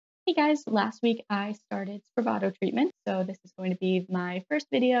Hey guys, last week I started Spravato treatment, so this is going to be my first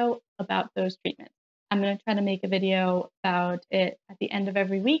video about those treatments. I'm going to try to make a video about it at the end of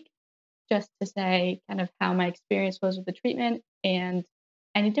every week, just to say kind of how my experience was with the treatment and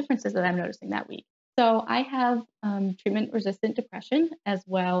any differences that I'm noticing that week. So I have treatment-resistant depression as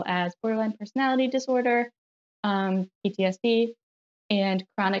well as borderline personality disorder, PTSD, and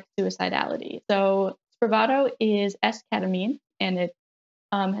chronic suicidality. So Spravato is S-ketamine, and it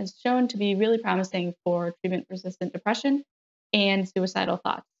has shown to be really promising for treatment-resistant depression and suicidal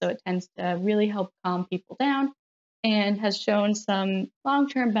thoughts. So it tends to really help calm people down and has shown some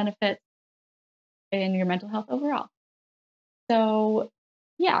long-term benefits in your mental health overall. So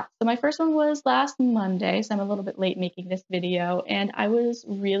yeah, so my first one was last Monday, so I'm a little bit late making this video, and I was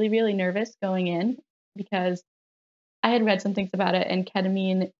really, really nervous going in because I had read some things about it, and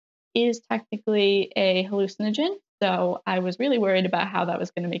ketamine is technically a hallucinogen. So I was really worried about how that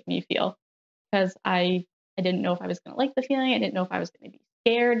was going to make me feel because I didn't know if I was going to like the feeling. I didn't know if I was going to be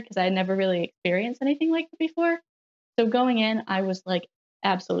scared because I had never really experienced anything like it before. So going in, I was like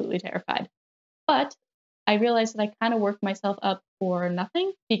absolutely terrified. But I realized that I kind of worked myself up for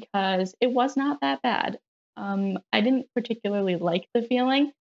nothing because it was not that bad. I didn't particularly like the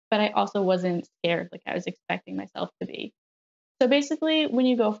feeling, but I also wasn't scared like I was expecting myself to be. So basically, when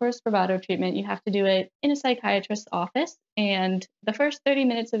you go for a Spravato treatment, you have to do it in a psychiatrist's office, and the first 30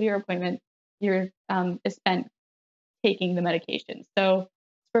 minutes of your appointment, is spent taking the medication. So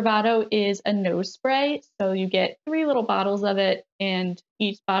Spravato is a nose spray, so you get 3 little bottles of it, and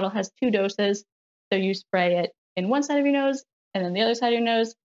each bottle has 2 doses. So you spray it in one side of your nose, and then the other side of your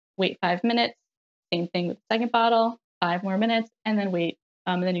nose. Wait 5 minutes. Same thing with the second bottle. 5 more minutes, and then wait.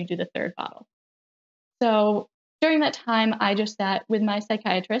 And then you do the third bottle. So during that time, I just sat with my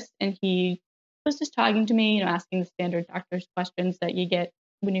psychiatrist, and he was just talking to me, asking the standard doctor's questions that you get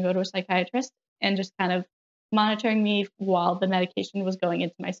when you go to a psychiatrist, and just kind of monitoring me while the medication was going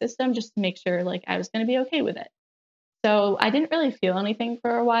into my system, just to make sure like I was going to be okay with it. So I didn't really feel anything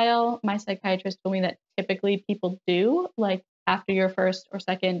for a while. My psychiatrist told me that typically people do, like after your first or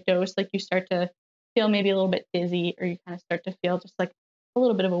second dose, like you start to feel maybe a little bit dizzy, or you kind of start to feel just like a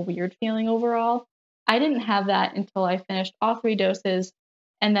little bit of a weird feeling overall. I didn't have that until I finished all 3 doses.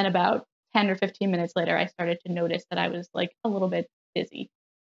 And then about 10 or 15 minutes later, I started to notice that I was like a little bit dizzy.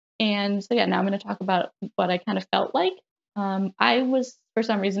 And so, yeah, now I'm going to talk about what I kind of felt like. I was, for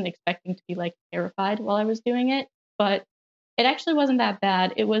some reason, expecting to be like terrified while I was doing it, but it actually wasn't that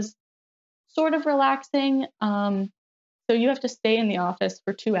bad. It was sort of relaxing. So you have to stay in the office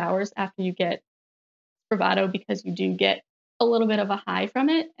for 2 hours after you get Spravato because you do get a little bit of a high from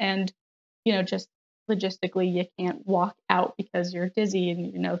it. And, just logistically, you can't walk out because you're dizzy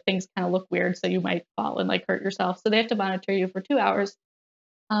and, things kind of look weird. So you might fall and like hurt yourself. So they have to monitor you for 2 hours,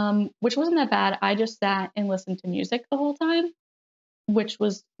 which wasn't that bad. I just sat and listened to music the whole time, which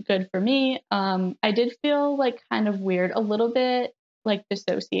was good for me. I did feel like kind of weird, a little bit like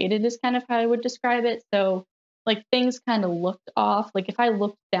dissociated is kind of how I would describe it. So like things kind of looked off. Like if I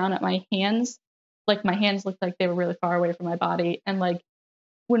looked down at my hands, like my hands looked like they were really far away from my body. And like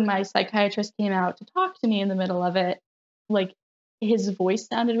when my psychiatrist came out to talk to me in the middle of it, like his voice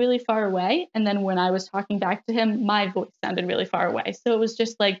sounded really far away. And then when I was talking back to him, my voice sounded really far away. So it was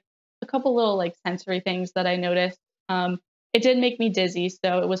just like a couple little like sensory things that I noticed. It did make me dizzy,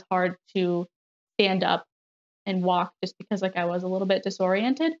 so it was hard to stand up and walk just because like I was a little bit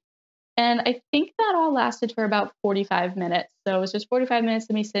disoriented. And I think that all lasted for about 45 minutes. So it was just 45 minutes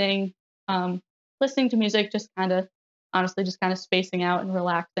of me sitting, listening to music, just kind of honestly just kind of spacing out and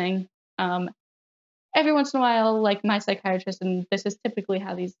relaxing. Um, every once in a while, like my psychiatrist, and this is typically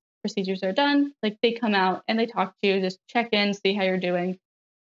how these procedures are done, like they come out and they talk to you, just check in, see how you're doing,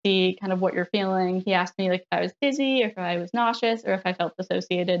 see kind of what you're feeling. He asked me like if I was dizzy or if I was nauseous or if I felt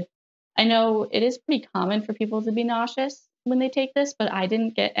dissociated. I know it is pretty common for people to be nauseous when they take this, but I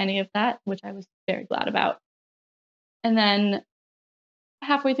didn't get any of that, which I was very glad about. And then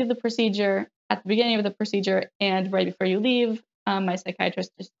halfway through the procedure, at the beginning of the procedure, and right before you leave, my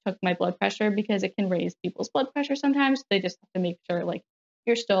psychiatrist just took my blood pressure because it can raise people's blood pressure sometimes. They just have to make sure like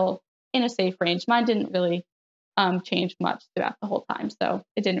you're still in a safe range. Mine didn't really change much throughout the whole time, so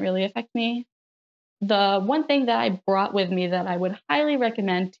it didn't really affect me. The one thing that I brought with me that I would highly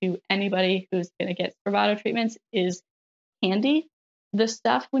recommend to anybody who's going to get Spravato treatments is candy. The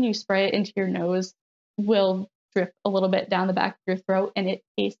stuff when you spray it into your nose will drip a little bit down the back of your throat, and it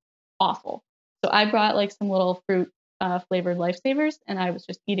tastes awful. So I brought like some little fruit flavored lifesavers, and I was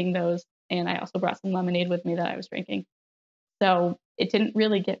just eating those. And I also brought some lemonade with me that I was drinking. So it didn't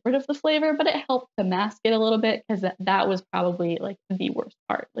really get rid of the flavor, but it helped to mask it a little bit because that was probably like the worst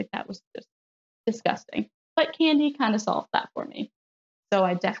part. Like that was just disgusting. But candy kind of solved that for me. So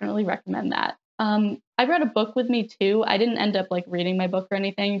I definitely recommend that. I brought a book with me too. I didn't end up like reading my book or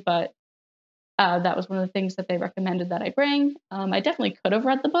anything, but that was one of the things that they recommended that I bring. I definitely could have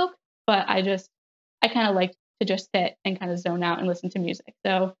read the book, but I kind of like to just sit and kind of zone out and listen to music.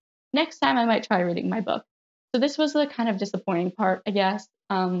 So next time I might try reading my book. So this was the kind of disappointing part, I guess.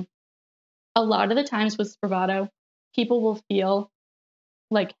 A lot of the times with Spravato, people will feel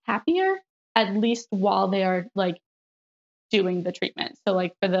like happier, at least while they are like doing the treatment. So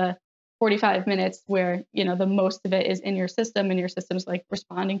like for the 45 minutes where, the most of it is in your system and your system's like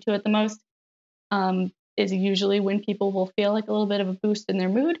responding to it the most, is usually when people will feel like a little bit of a boost in their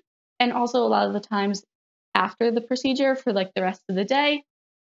mood. And also a lot of the times after the procedure for like the rest of the day,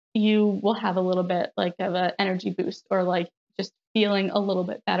 you will have a little bit like of an energy boost or like just feeling a little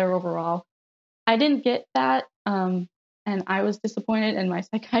bit better overall. I didn't get that. And I was disappointed and my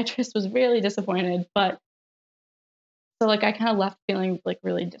psychiatrist was really disappointed. But so like I kind of left feeling like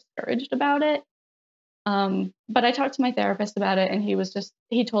really discouraged about it. But I talked to my therapist about it and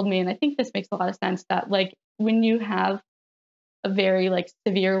he told me, and I think this makes a lot of sense, that like when you have a very like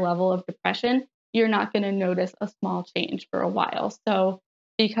severe level of depression, you're not going to notice a small change for a while. So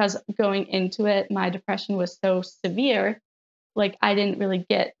because going into it, my depression was so severe, like I didn't really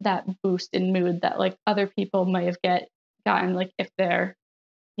get that boost in mood that like other people might have gotten like if their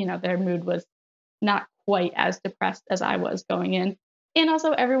mood was not quite as depressed as I was going in. And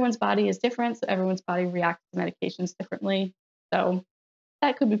also everyone's body is different, so everyone's body reacts to medications differently. So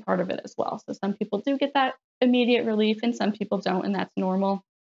that could be part of it as well. So some people do get that immediate relief and some people don't, and that's normal.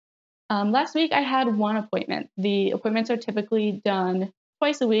 Last week I had one appointment. The appointments are typically done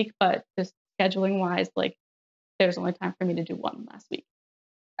twice a week, but just scheduling wise, like there's only time for me to do one last week.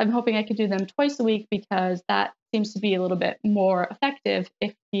 I'm hoping I could do them twice a week because that seems to be a little bit more effective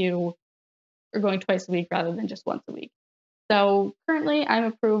if you are going twice a week rather than just once a week. So currently I'm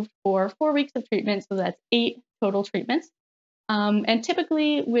approved for 4 weeks of treatment. So that's 8 total treatments. And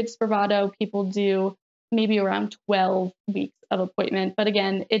typically with Spravato, people do maybe around 12 weeks of appointment. But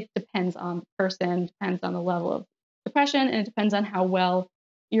again, it depends on the person, depends on the level of depression, and it depends on how well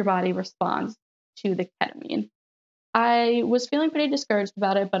your body responds to the ketamine. I was feeling pretty discouraged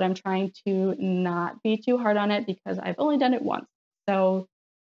about it, but I'm trying to not be too hard on it because I've only done it once. So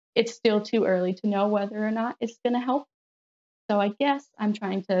it's still too early to know whether or not it's going to help. So I guess I'm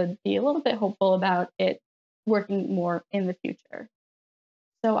trying to be a little bit hopeful about it working more in the future.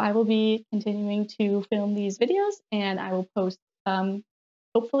 So I will be continuing to film these videos and I will post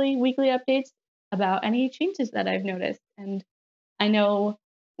hopefully weekly updates about any changes that I've noticed. And I know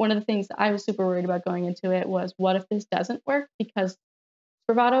one of the things that I was super worried about going into it was what if this doesn't work? Because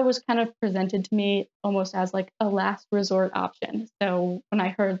Spravato was kind of presented to me almost as like a last resort option. So when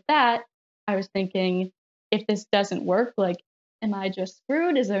I heard that, I was thinking, if this doesn't work, like, am I just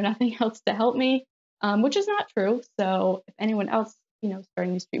screwed? Is there nothing else to help me? Which is not true. So if anyone else,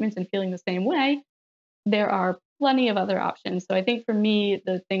 starting these treatments and feeling the same way, there are plenty of other options. So I think for me,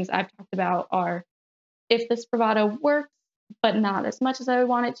 the things I've talked about are if the Spravato works, but not as much as I would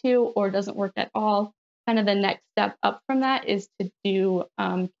want it to, or doesn't work at all, kind of the next step up from that is to do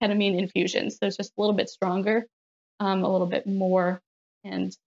ketamine infusions. So it's just a little bit stronger, a little bit more,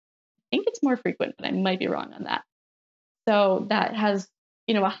 and I think it's more frequent, but I might be wrong on that. So that has,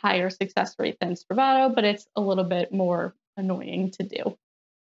 a higher success rate than Spravato, but it's a little bit more annoying to do.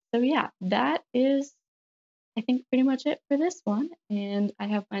 So yeah, that is, I think, pretty much it for this one. And I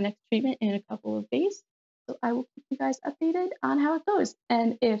have my next treatment in a couple of days. So I will keep you guys updated on how it goes.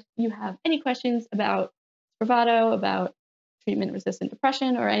 And if you have any questions about Spravato, about treatment-resistant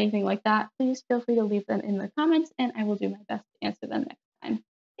depression, or anything like that, please feel free to leave them in the comments, and I will do my best to answer them next time.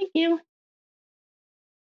 Thank you.